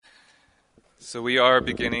So we are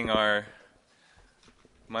beginning our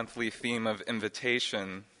monthly theme of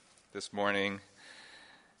invitation this morning.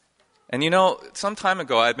 And some time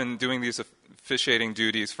ago, I've been doing these officiating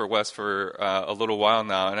duties for Wes for a little while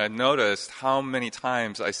now, and I've noticed how many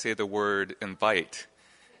times I say the word invite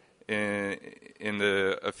in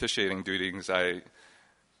the officiating duties. I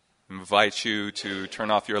invite you to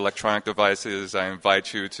turn off your electronic devices. I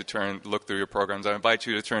invite you to look through your programs. I invite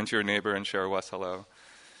you to turn to your neighbor and share Wes hello.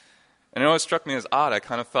 And it always struck me as odd. I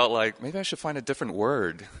kind of felt like maybe I should find a different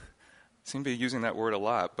word. I seem to be using that word a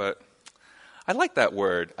lot, but I like that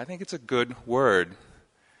word. I think it's a good word.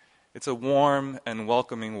 It's a warm and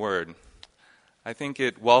welcoming word. I think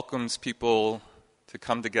it welcomes people to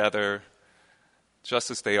come together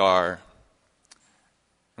just as they are,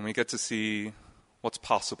 and we get to see what's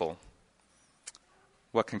possible,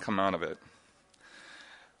 what can come out of it.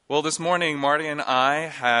 Well, this morning, Marty and I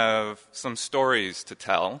have some stories to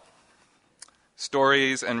tell.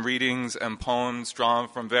 Stories and readings and poems drawn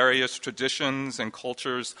from various traditions and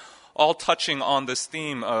cultures, all touching on this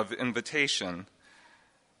theme of invitation.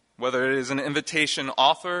 Whether it is an invitation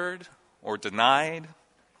offered or denied,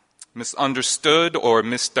 misunderstood or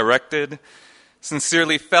misdirected,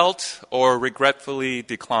 sincerely felt or regretfully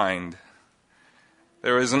declined.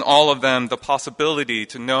 There is in all of them the possibility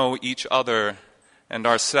to know each other and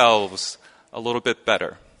ourselves a little bit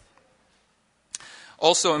better.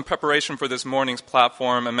 Also, in preparation for this morning's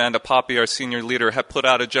platform, Amanda Poppy, our senior leader, had put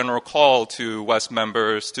out a general call to West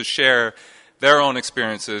members to share their own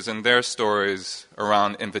experiences and their stories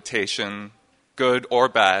around invitation, good or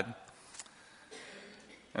bad.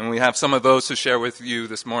 And we have some of those to share with you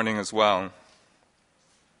this morning as well.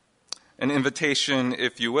 An invitation,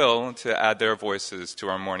 if you will, to add their voices to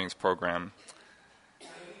our morning's program.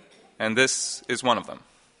 And this is one of them.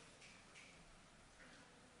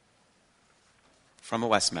 From a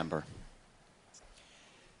West member.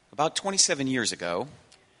 About 27 years ago,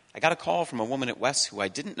 I got a call from a woman at West who I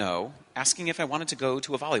didn't know, asking if I wanted to go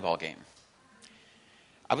to a volleyball game.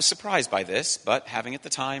 I was surprised by this, but having at the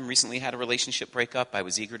time recently had a relationship breakup, I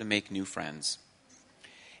was eager to make new friends.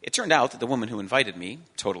 It turned out that the woman who invited me,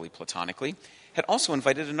 totally platonically, had also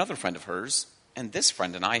invited another friend of hers, and this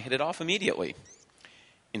friend and I hit it off immediately.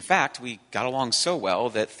 In fact, we got along so well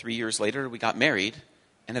that 3 years later we got married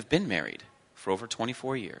and have been married for over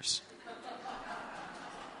 24 years.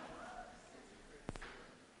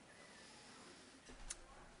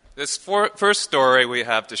 This first story we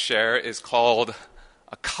have to share is called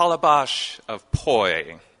A Calabash of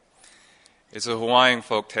Poi. It's a Hawaiian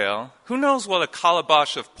folktale. Who knows what a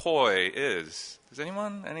calabash of poi is? Does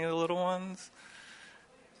anyone? Any of the little ones?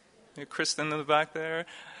 Hey, Kristen in the back there?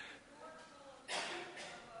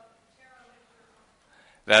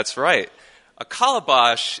 That's right. A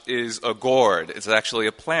calabash is a gourd. It's actually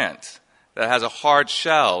a plant that has a hard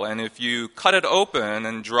shell, and if you cut it open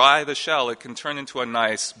and dry the shell, it can turn into a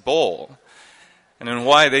nice bowl. And in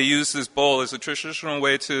Hawaii, they use this bowl as a traditional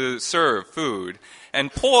way to serve food.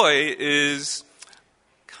 And poi is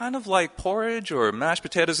kind of like porridge or mashed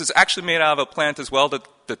potatoes. It's actually made out of a plant as well,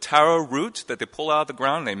 the taro root that they pull out of the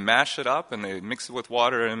ground, they mash it up, and they mix it with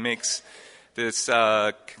water, and it makes this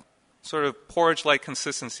sort of porridge-like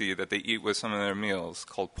consistency that they eat with some of their meals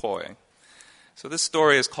called poi. So this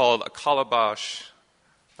story is called A Calabash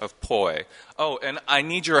of Poi. Oh, and I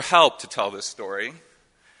need your help to tell this story.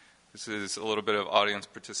 This is a little bit of audience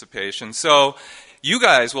participation. So you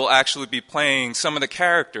guys will actually be playing some of the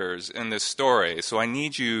characters in this story. So I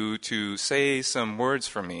need you to say some words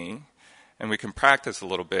for me, and we can practice a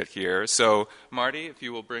little bit here. So Marty, if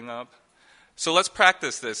you will bring up. So let's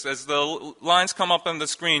practice this. As the lines come up on the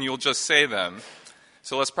screen, you'll just say them.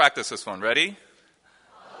 So let's practice this one. Ready?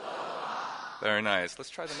 Very nice.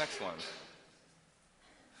 Let's try the next one.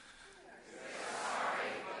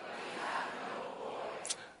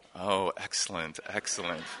 Oh, excellent,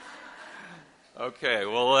 excellent. Okay,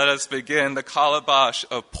 well, let us begin the calabash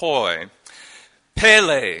of Poi.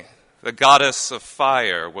 Pele, the goddess of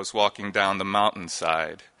fire, was walking down the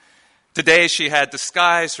mountainside. Today she had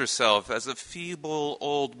disguised herself as a feeble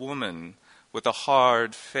old woman with a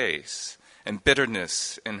hard face and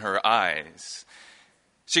bitterness in her eyes.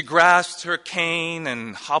 She grasped her cane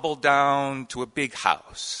and hobbled down to a big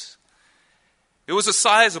house. It was a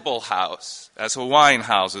sizable house, as Hawaiian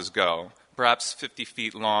houses go, perhaps 50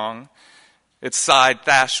 feet long, its side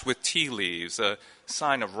thatched with tea leaves, a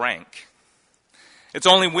sign of rank. Its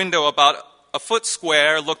only window, about a foot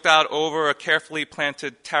square, looked out over a carefully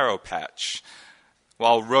planted taro patch,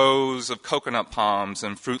 while rows of coconut palms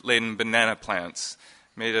and fruit-laden banana plants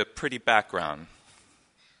made a pretty background.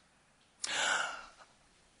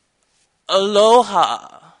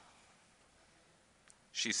 Aloha,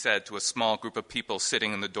 she said to a small group of people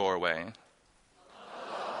sitting in the doorway.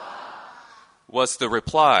 Was the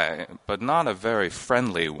reply, but not a very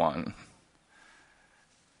friendly one.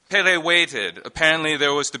 Pele waited. Apparently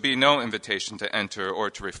there was to be no invitation to enter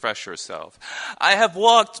or to refresh herself. I have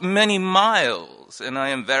walked many miles, and I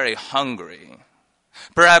am very hungry.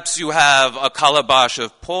 Perhaps you have a calabash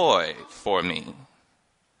of poi for me.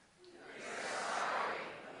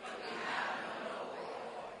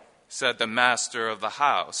 Said the master of the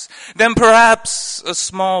house. Then perhaps a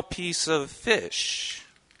small piece of fish.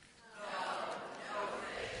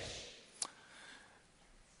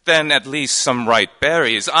 Then at least some ripe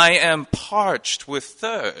berries. I am parched with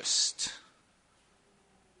thirst.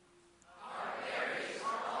 Our berries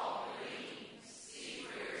are all green. See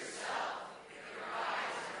for yourself if your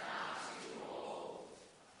eyes are not too old.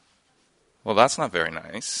 Well, that's not very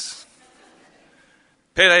nice.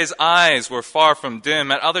 Pele's eyes were far from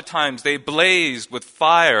dim. At other times, they blazed with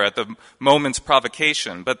fire at the moment's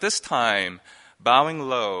provocation. But this time, bowing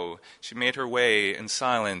low, she made her way in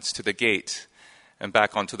silence to the gate and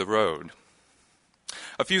back onto the road.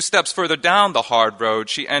 A few steps further down the hard road,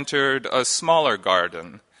 she entered a smaller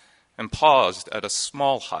garden and paused at a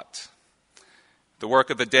small hut. The work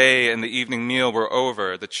of the day and the evening meal were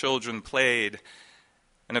over. The children played,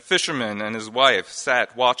 and a fisherman and his wife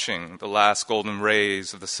sat watching the last golden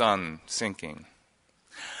rays of the sun sinking.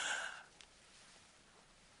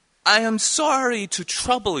 I am sorry to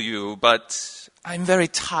trouble you, but I'm very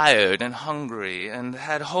tired and hungry and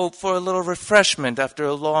had hoped for a little refreshment after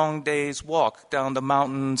a long day's walk down the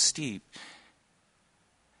mountain steep,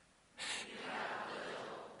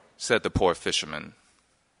 said the poor fisherman.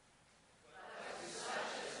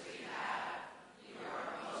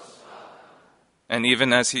 And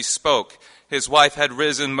even as he spoke, his wife had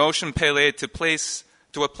risen, motioned Pele to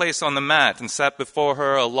a place on the mat, and sat before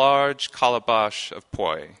her a large calabash of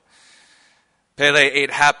poi. Pele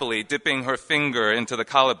ate happily, dipping her finger into the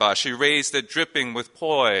calabash. She raised it dripping with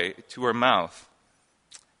poi to her mouth.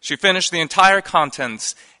 She finished the entire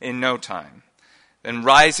contents in no time. Then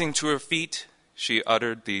rising to her feet, she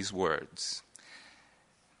uttered these words.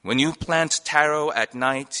 When you plant taro at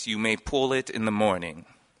night, you may pull it in the morning.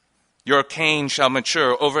 Your cane shall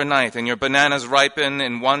mature overnight, and your bananas ripen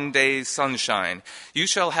in one day's sunshine. You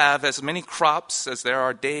shall have as many crops as there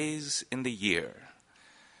are days in the year.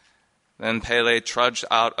 Then Pele trudged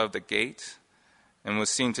out of the gate and was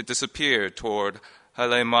seen to disappear toward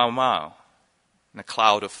Hale Mau Mau in a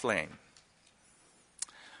cloud of flame.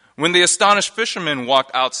 When the astonished fisherman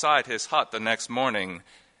walked outside his hut the next morning,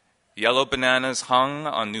 yellow bananas hung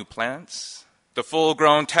on new plants, the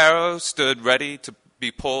full-grown taro stood ready to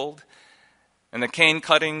be pulled, and the cane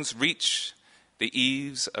cuttings reached the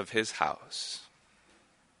eaves of his house.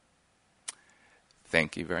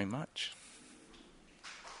 Thank you very much.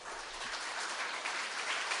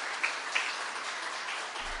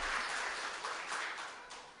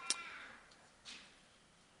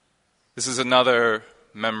 This is another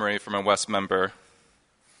memory from a West member.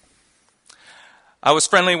 I was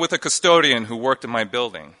friendly with a custodian who worked in my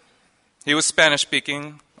building. He was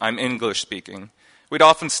Spanish-speaking, I'm English-speaking. We'd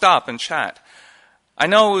often stop and chat. I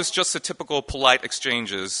know it was just the typical polite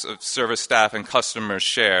exchanges of service staff and customers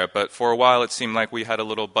share, but for a while it seemed like we had a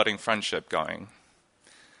little budding friendship going.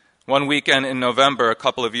 One weekend in November, a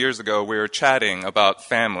couple of years ago, we were chatting about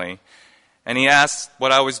family, and he asked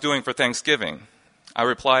what I was doing for Thanksgiving. I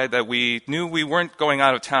replied that we knew we weren't going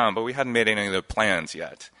out of town, but we hadn't made any of the plans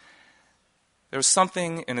yet. There was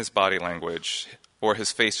something in his body language or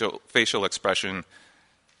his facial expression,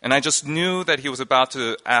 and I just knew that he was about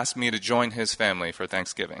to ask me to join his family for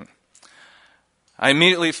Thanksgiving. I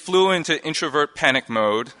immediately flew into introvert panic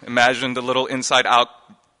mode, imagined the little inside-out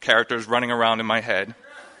characters running around in my head,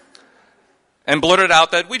 and blurted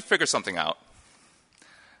out that we'd figure something out.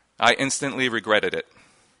 I instantly regretted it.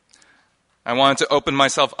 I wanted to open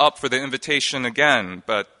myself up for the invitation again,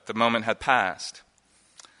 but the moment had passed.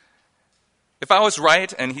 If I was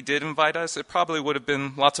right and he did invite us, it probably would have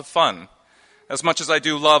been lots of fun. As much as I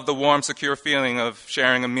do love the warm, secure feeling of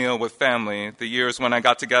sharing a meal with family, the years when I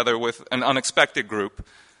got together with an unexpected group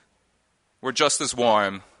were just as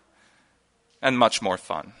warm and much more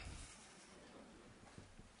fun.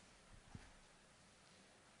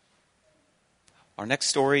 Our next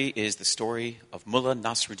story is the story of Mullah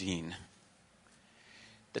Nasruddin.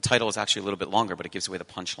 The title is actually a little bit longer, but it gives away the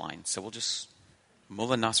punchline. So we'll just,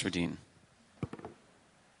 Mullah Nasruddin.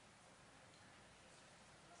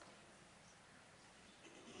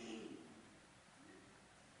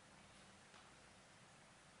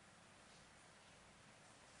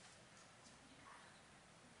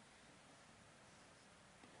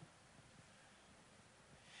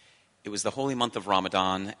 It was the holy month of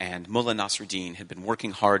Ramadan, and Mullah Nasruddin had been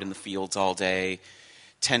working hard in the fields all day,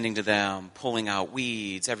 tending to them, pulling out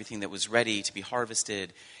weeds, everything that was ready to be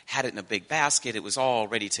harvested, had it in a big basket. It was all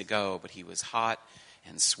ready to go, but he was hot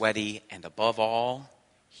and sweaty, and above all,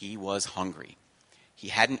 he was hungry. He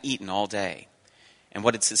hadn't eaten all day. And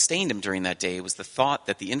what had sustained him during that day was the thought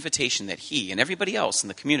that the invitation that he and everybody else in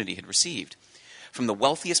the community had received from the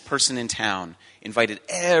wealthiest person in town invited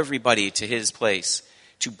everybody to his place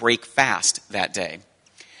to break fast that day.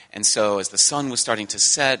 And so as the sun was starting to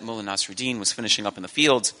set, Mullah Nasruddin was finishing up in the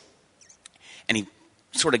fields, and he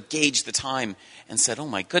sort of gauged the time and said, oh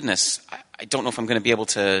my goodness, I don't know if I'm going to be able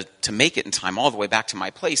to make it in time all the way back to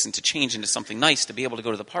my place and to change into something nice to be able to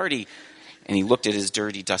go to the party. And he looked at his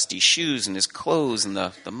dirty, dusty shoes and his clothes and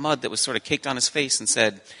the mud that was sort of caked on his face and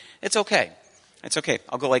said, it's okay,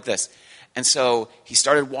 I'll go like this. And so he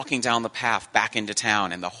started walking down the path back into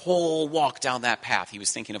town, and the whole walk down that path, he was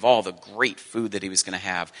thinking of all the great food that he was going to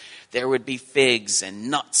have. There would be figs and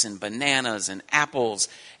nuts and bananas and apples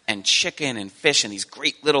and chicken and fish and these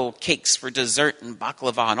great little cakes for dessert and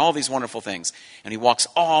baklava and all these wonderful things. And he walks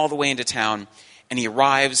all the way into town, and he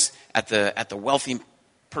arrives at the wealthy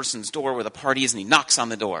person's door where the party is, and he knocks on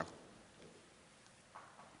the door.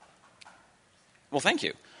 Well, thank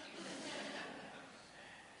you,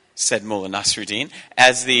 said Mullah Nasruddin,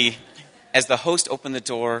 as the host opened the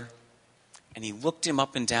door, and he looked him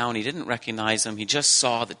up and down. He didn't recognize him. He just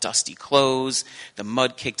saw the dusty clothes, the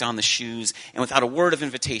mud caked on the shoes, and without a word of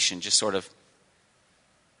invitation, just sort of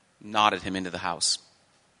nodded him into the house.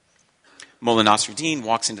 Mullah Nasruddin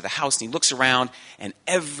walks into the house, and he looks around, and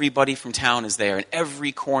everybody from town is there. In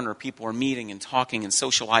every corner, people are meeting and talking and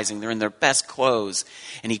socializing. They're in their best clothes,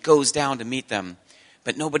 and he goes down to meet them,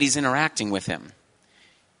 but nobody's interacting with him.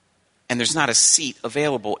 And there's not a seat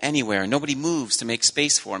available anywhere. Nobody moves to make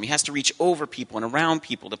space for him. He has to reach over people and around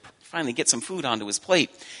people to finally get some food onto his plate.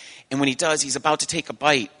 And when he does, he's about to take a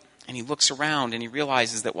bite. And he looks around and he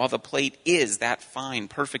realizes that while the plate is that fine,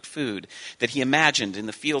 perfect food that he imagined in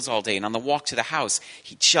the fields all day and on the walk to the house,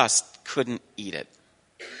 he just couldn't eat it.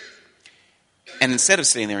 And instead of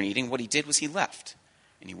sitting there and eating, what he did was he left.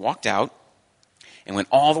 And he walked out and went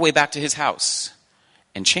all the way back to his house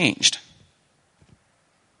and changed.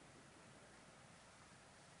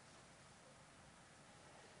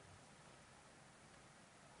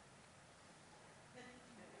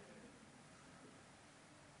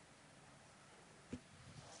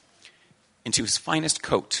 Into his finest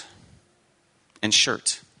coat and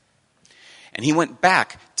shirt. And he went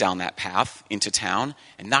back down that path into town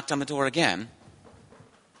and knocked on the door again.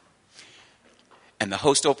 And the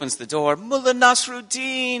host opens the door. Mullah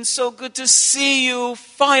Nasruddin, so good to see you.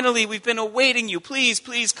 Finally, we've been awaiting you. Please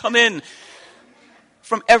come in.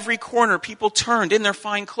 From every corner, people turned in their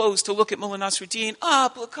fine clothes to look at Mullah Nasruddin.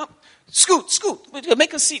 Come, scoot,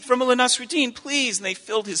 make a seat for Mullah Nasruddin, please. And they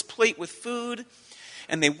filled his plate with food.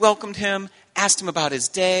 And they welcomed him, asked him about his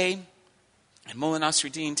day. And Mullah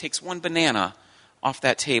Nasruddin takes one banana off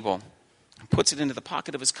that table and puts it into the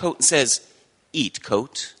pocket of his coat and says, eat,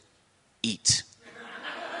 coat, eat.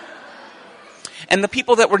 And the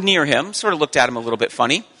people that were near him sort of looked at him a little bit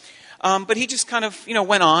funny. But he just kind of,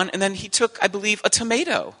 went on. And then he took, I believe, a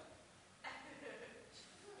tomato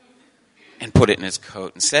and put it in his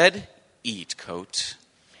coat and said, eat, coat,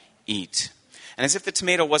 eat. And as if the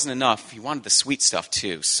tomato wasn't enough, he wanted the sweet stuff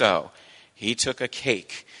too. So he took a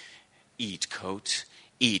cake. Eat, coat,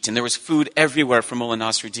 eat. And there was food everywhere for Mullah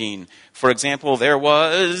Nasruddin. For example, there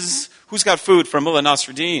was... Who's got food for Mullah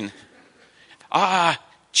Nasruddin?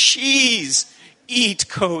 Cheese. Eat,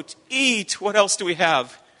 coat, eat. What else do we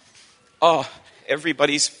have?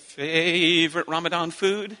 Everybody's favorite Ramadan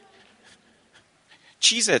food?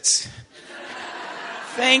 Cheez-Its.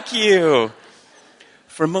 Thank you.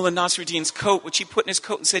 For Mullah Nasruddin's coat, which he put in his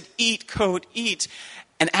coat and said, eat, coat, eat.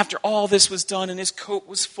 And after all this was done and his coat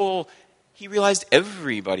was full, he realized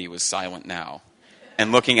everybody was silent now.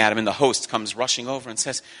 And looking at him, and the host comes rushing over and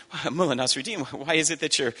says, Mullah Nasruddin, why is it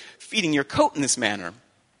that you're feeding your coat in this manner?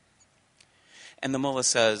 And the mullah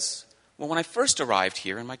says, well, when I first arrived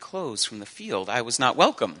here in my clothes from the field, I was not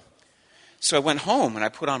welcome. So I went home and I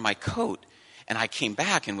put on my coat, and I came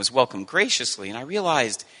back and was welcomed graciously, and I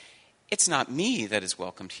realized it's not me that is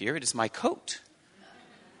welcomed here, it is my coat.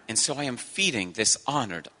 And so I am feeding this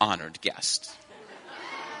honored guest.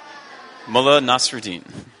 Mullah Nasruddin.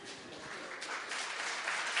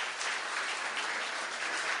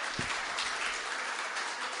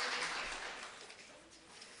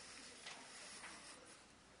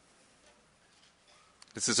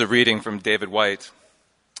 This is a reading from David White.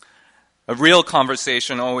 A real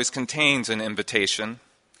conversation always contains an invitation.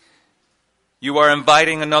 You are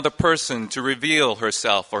inviting another person to reveal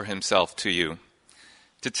herself or himself to you,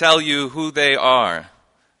 to tell you who they are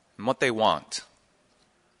and what they want.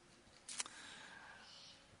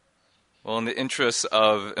 Well, in the interest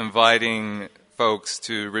of inviting folks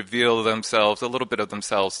to reveal themselves, a little bit of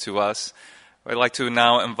themselves to us, I'd like to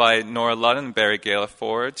now invite Nora Ludden and Barry Gala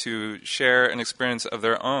forward to share an experience of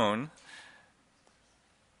their own.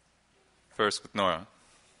 First with Nora.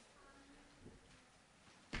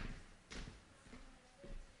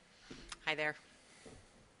 Hi there.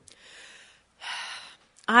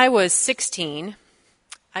 I was 16.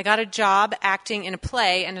 I got a job acting in a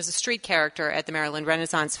play and as a street character at the Maryland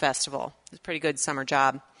Renaissance Festival. It was a pretty good summer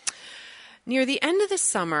job. Near the end of the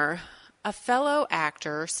summer, a fellow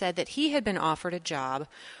actor said that he had been offered a job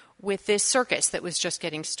with this circus that was just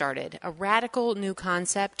getting started. A radical new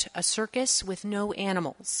concept, a circus with no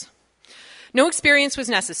animals. No experience was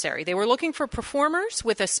necessary. They were looking for performers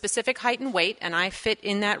with a specific height and weight, and I fit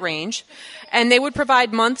in that range. And they would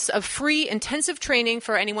provide months of free, intensive training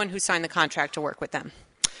for anyone who signed the contract to work with them.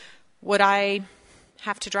 Would I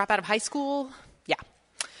have to drop out of high school? Yeah.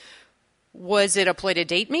 Was it a ploy to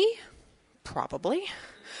date me? Probably.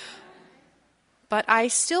 But I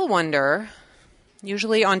still wonder,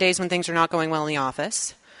 usually on days when things are not going well in the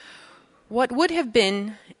office, what would have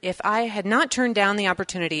been if I had not turned down the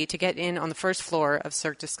opportunity to get in on the first floor of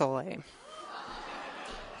Cirque du Soleil.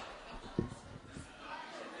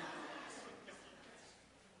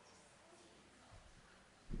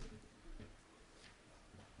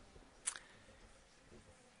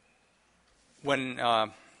 When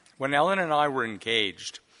Ellen and I were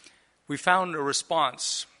engaged, we found a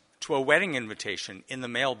response to a wedding invitation in the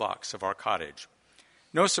mailbox of our cottage.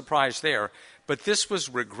 No surprise there, but this was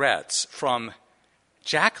regrets from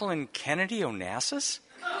Jacqueline Kennedy Onassis?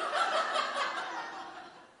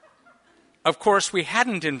 Of course, we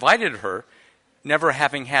hadn't invited her, never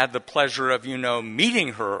having had the pleasure of,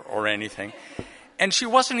 meeting her or anything. And she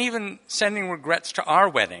wasn't even sending regrets to our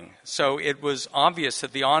wedding, so it was obvious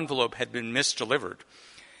that the envelope had been misdelivered.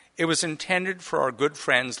 It was intended for our good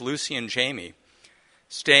friends Lucy and Jamie,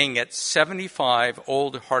 staying at 75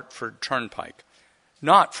 Old Hartford Turnpike,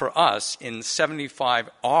 not for us in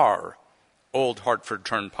 75R Old Hartford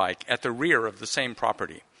Turnpike at the rear of the same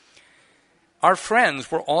property. Our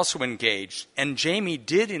friends were also engaged, and Jamie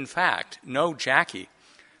did, in fact, know Jackie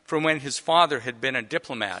from when his father had been a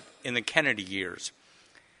diplomat in the Kennedy years.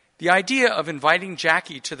 The idea of inviting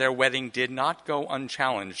Jackie to their wedding did not go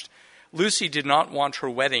unchallenged. Lucy did not want her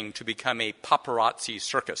wedding to become a paparazzi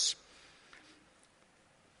circus.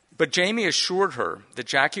 But Jamie assured her that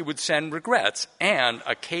Jackie would send regrets and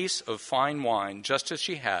a case of fine wine, just as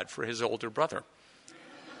she had for his older brother.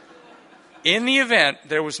 In the event,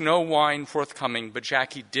 there was no wine forthcoming, but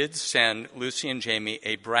Jackie did send Lucy and Jamie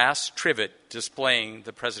a brass trivet displaying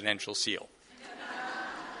the presidential seal.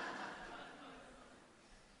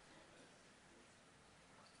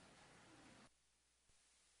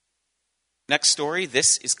 Next story,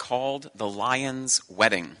 this is called The Lion's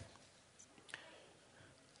Wedding.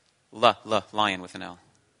 Lion with an L.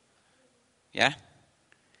 Yeah?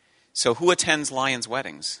 So who attends lions'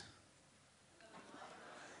 weddings?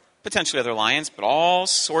 Potentially other lions, but all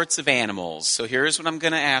sorts of animals. So here's what I'm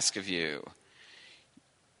going to ask of you.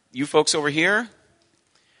 You folks over here,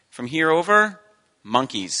 from here over,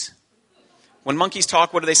 monkeys. When monkeys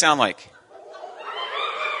talk, what do they sound like?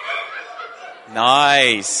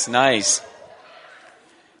 Nice.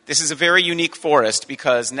 This is a very unique forest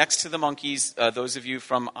because next to the monkeys, those of you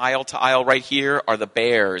from aisle to aisle right here, are the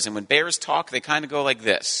bears. And when bears talk, they kind of go like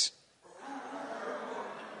this.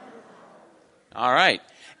 All right.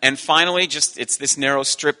 And finally, it's this narrow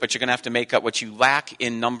strip, but you're going to have to make up what you lack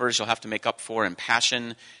in numbers. You'll have to make up for in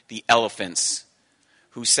passion. The elephants,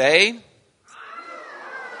 who say,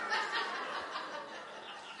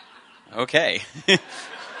 okay.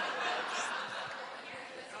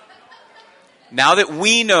 Now that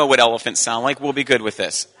we know what elephants sound like, we'll be good with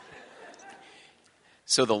this.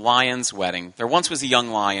 So the lion's wedding. There once was a young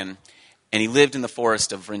lion, and he lived in the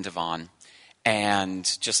forest of Vrindavan. And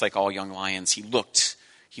just like all young lions, he looked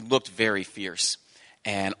very fierce.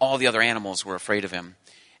 And all the other animals were afraid of him.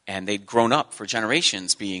 And they'd grown up for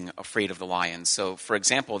generations being afraid of the lion. So, for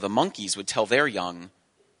example, the monkeys would tell their young,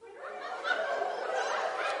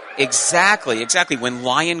 Exactly. When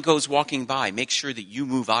lion goes walking by, make sure that you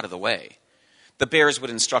move out of the way. The bears would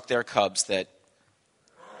instruct their cubs that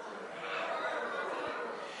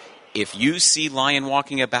if you see lion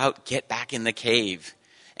walking about, get back in the cave.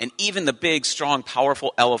 And even the big, strong,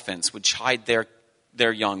 powerful elephants would chide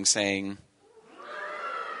their young, saying,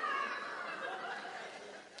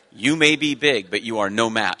 you may be big, but you are no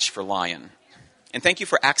match for lion. And thank you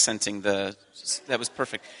for accenting that was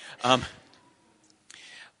perfect.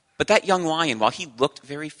 But that young lion, while he looked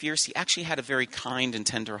very fierce, he actually had a very kind and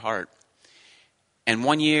tender heart. And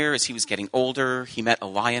one year, as he was getting older, he met a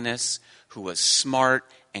lioness who was smart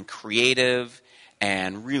and creative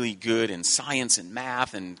and really good in science and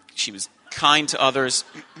math, and she was kind to others.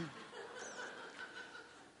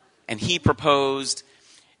 And he proposed,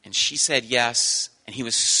 and she said yes, and he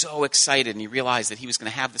was so excited, and he realized that he was going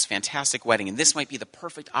to have this fantastic wedding, and this might be the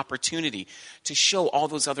perfect opportunity to show all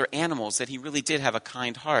those other animals that he really did have a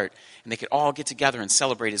kind heart, and they could all get together and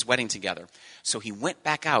celebrate his wedding together. So he went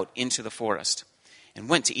back out into the forest and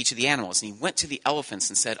went to each of the animals, and he went to the elephants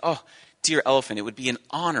and said, "Oh, dear elephant, it would be an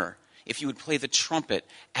honor if you would play the trumpet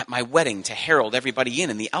at my wedding to herald everybody in."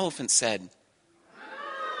 And the elephant said,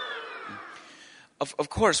 Of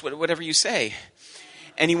course, whatever you say.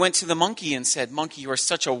 And he went to the monkey and said, "Monkey, you are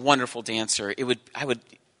such a wonderful dancer. I would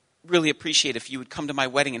really appreciate if you would come to my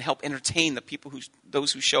wedding and help entertain the people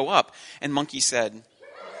those who show up." And monkey said,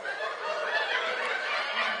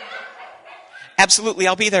 "Absolutely,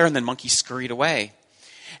 I'll be there." And then monkey scurried away.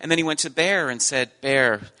 And then he went to bear and said,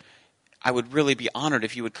 "Bear, I would really be honored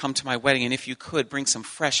if you would come to my wedding, and if you could, bring some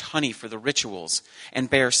fresh honey for the rituals." And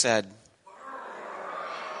bear said,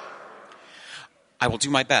 "I will do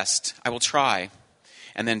my best. I will try."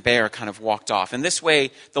 And then bear kind of walked off. And this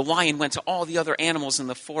way, the lion went to all the other animals in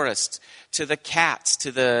the forest, to the cats,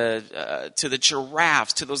 to the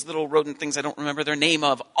giraffes, to those little rodent things I don't remember their name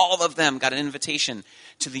of. All of them got an invitation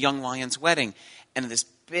to the young lion's wedding. And this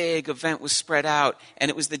big event was spread out. And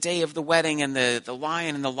it was the day of the wedding, and the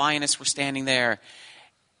lion and the lioness were standing there.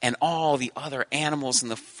 And all the other animals in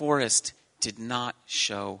the forest did not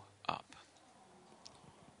show up.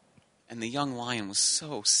 And the young lion was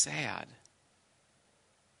so sad.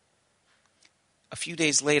 A few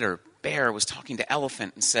days later, bear was talking to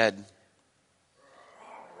elephant and said,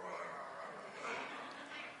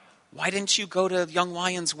 "Why didn't you go to young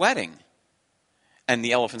lion's wedding?" And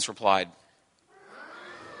the elephants replied,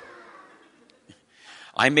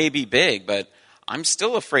 "I may be big, but I'm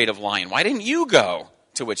still afraid of lion. Why didn't you go?"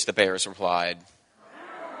 To which the bears replied,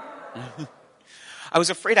 "I was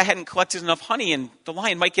afraid I hadn't collected enough honey and the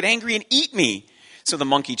lion might get angry and eat me." So the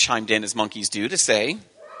monkey chimed in, as monkeys do, to say,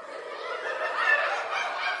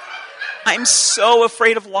 "I'm so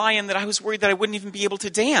afraid of lion that I was worried that I wouldn't even be able to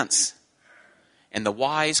dance." And the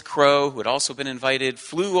wise crow, who had also been invited,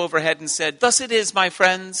 flew overhead and said, "Thus it is, my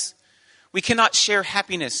friends. We cannot share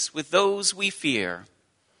happiness with those we fear."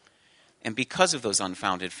 And because of those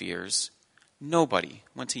unfounded fears, nobody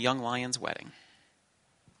went to young lion's wedding.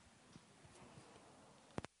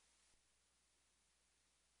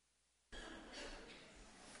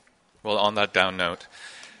 Well, on that down note,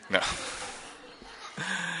 no.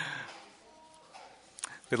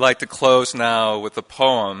 We'd like to close now with a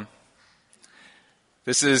poem.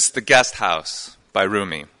 This is The Guest House by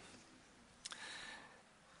Rumi.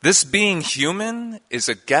 This being human is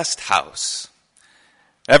a guest house.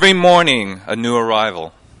 Every morning, a new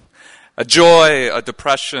arrival. A joy, a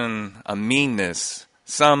depression, a meanness.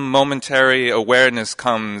 Some momentary awareness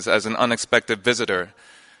comes as an unexpected visitor.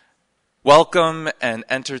 Welcome and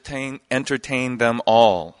entertain them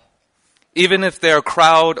all. Even if they're a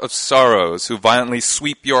crowd of sorrows who violently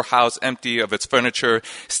sweep your house empty of its furniture,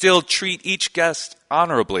 still treat each guest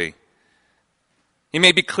honorably. He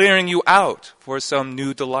may be clearing you out for some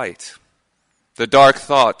new delight. The dark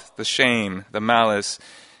thought, the shame, the malice,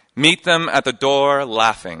 meet them at the door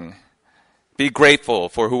laughing. Be grateful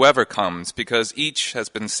for whoever comes, because each has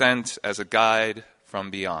been sent as a guide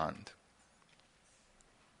from beyond.